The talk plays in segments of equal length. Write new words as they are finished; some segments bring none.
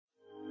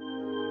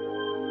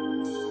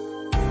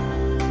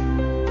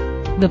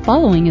The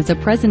following is a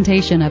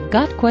presentation of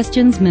Got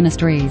Questions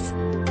Ministries.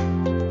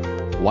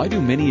 Why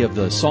do many of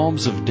the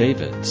Psalms of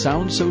David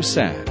sound so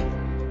sad?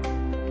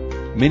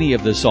 Many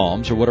of the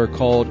Psalms are what are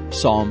called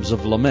Psalms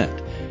of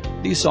Lament.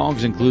 These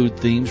songs include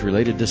themes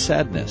related to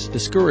sadness,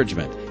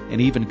 discouragement, and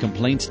even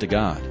complaints to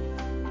God.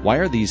 Why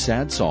are these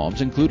sad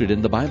psalms included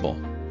in the Bible?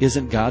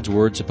 Isn't God's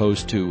Word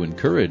supposed to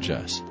encourage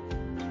us?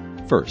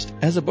 First,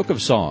 as a book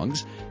of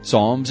songs,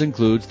 Psalms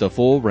includes the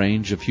full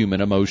range of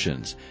human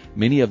emotions.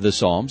 Many of the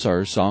Psalms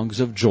are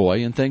songs of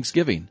joy and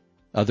thanksgiving.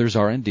 Others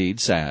are indeed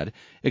sad,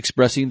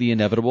 expressing the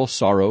inevitable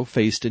sorrow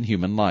faced in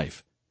human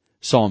life.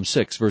 Psalm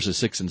 6, verses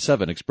 6 and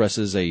 7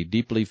 expresses a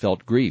deeply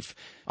felt grief.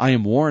 I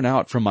am worn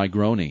out from my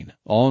groaning.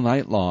 All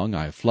night long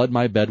I flood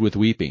my bed with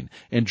weeping,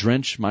 and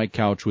drench my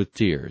couch with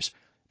tears.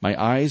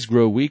 My eyes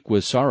grow weak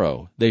with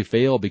sorrow. They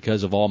fail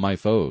because of all my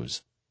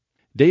foes.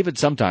 David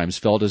sometimes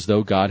felt as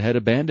though God had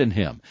abandoned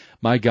him.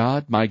 My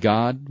God,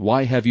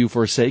 why have you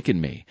forsaken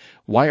me?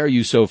 Why are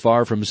you so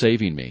far from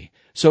saving me,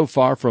 so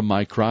far from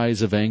my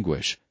cries of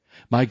anguish?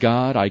 My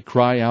God, I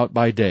cry out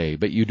by day,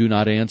 but you do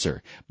not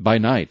answer, by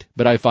night,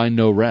 but I find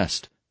no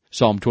rest.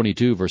 Psalm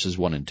 22, verses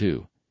 1 and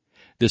 2.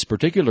 This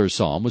particular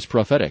psalm was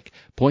prophetic,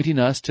 pointing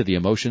us to the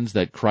emotions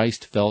that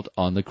Christ felt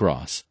on the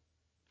cross.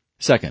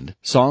 Second,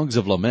 songs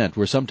of lament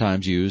were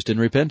sometimes used in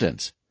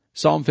repentance.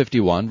 Psalm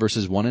 51,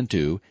 verses 1 and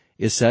 2,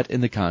 is set in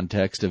the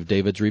context of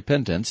David's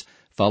repentance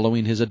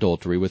following his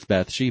adultery with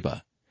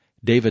Bathsheba.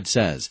 David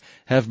says,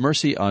 Have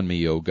mercy on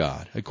me, O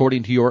God,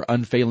 according to your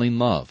unfailing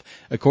love.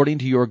 According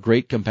to your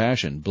great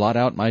compassion, blot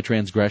out my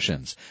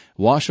transgressions.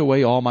 Wash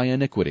away all my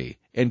iniquity,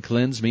 and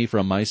cleanse me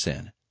from my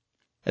sin.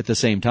 At the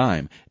same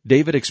time,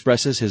 David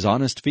expresses his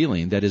honest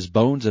feeling that his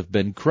bones have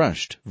been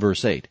crushed,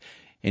 verse 8,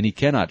 and he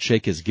cannot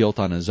shake his guilt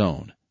on his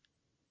own.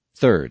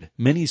 Third,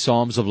 many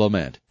psalms of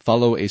lament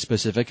follow a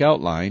specific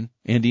outline,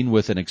 ending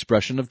with an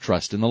expression of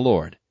trust in the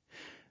Lord.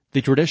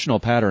 The traditional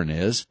pattern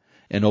is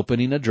an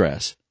opening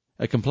address,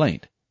 a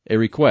complaint, a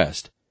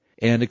request,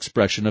 and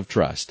expression of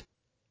trust.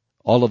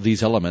 All of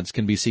these elements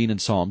can be seen in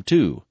Psalm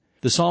 2.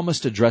 The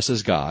psalmist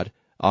addresses God,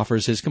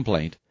 offers his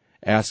complaint,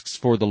 asks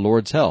for the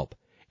Lord's help,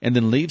 and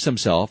then leaves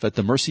himself at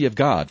the mercy of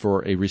God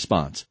for a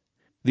response.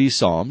 These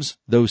psalms,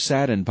 though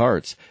sad in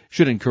parts,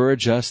 should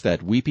encourage us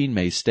that weeping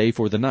may stay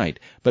for the night,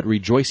 but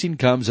rejoicing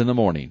comes in the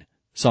morning.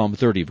 Psalm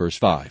 30, verse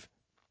 5.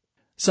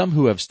 Some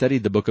who have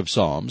studied the book of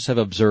Psalms have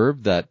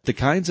observed that the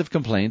kinds of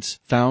complaints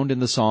found in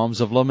the Psalms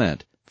of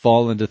Lament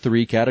fall into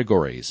three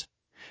categories.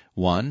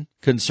 1.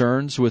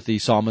 Concerns with the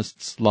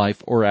psalmist's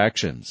life or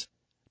actions.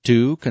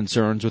 2.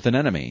 Concerns with an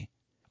enemy.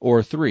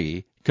 Or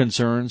 3.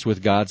 Concerns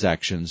with God's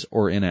actions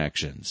or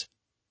inactions.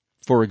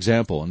 For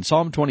example, in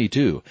Psalm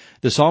 22,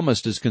 the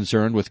psalmist is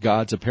concerned with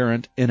God's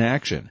apparent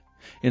inaction.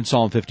 In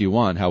Psalm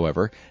 51,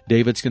 however,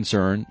 David's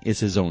concern is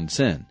his own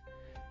sin.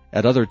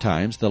 At other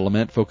times, the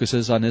lament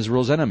focuses on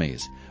Israel's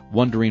enemies,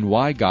 wondering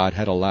why God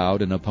had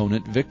allowed an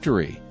opponent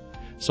victory.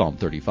 Psalm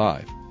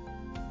 35.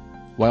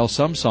 While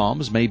some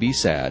psalms may be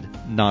sad,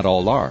 not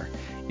all are.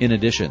 In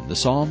addition, the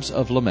Psalms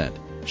of Lament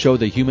show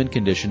the human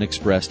condition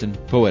expressed in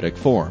poetic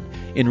form.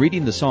 In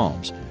reading the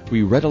Psalms,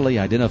 we readily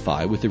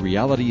identify with the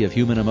reality of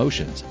human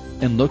emotions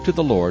and look to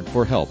the Lord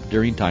for help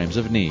during times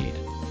of need.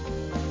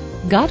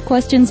 Got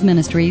Questions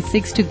Ministry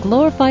seeks to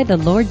glorify the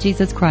Lord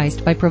Jesus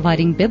Christ by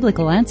providing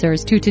biblical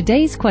answers to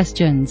today's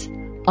questions.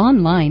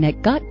 Online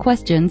at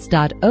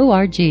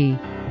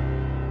GotQuestions.org.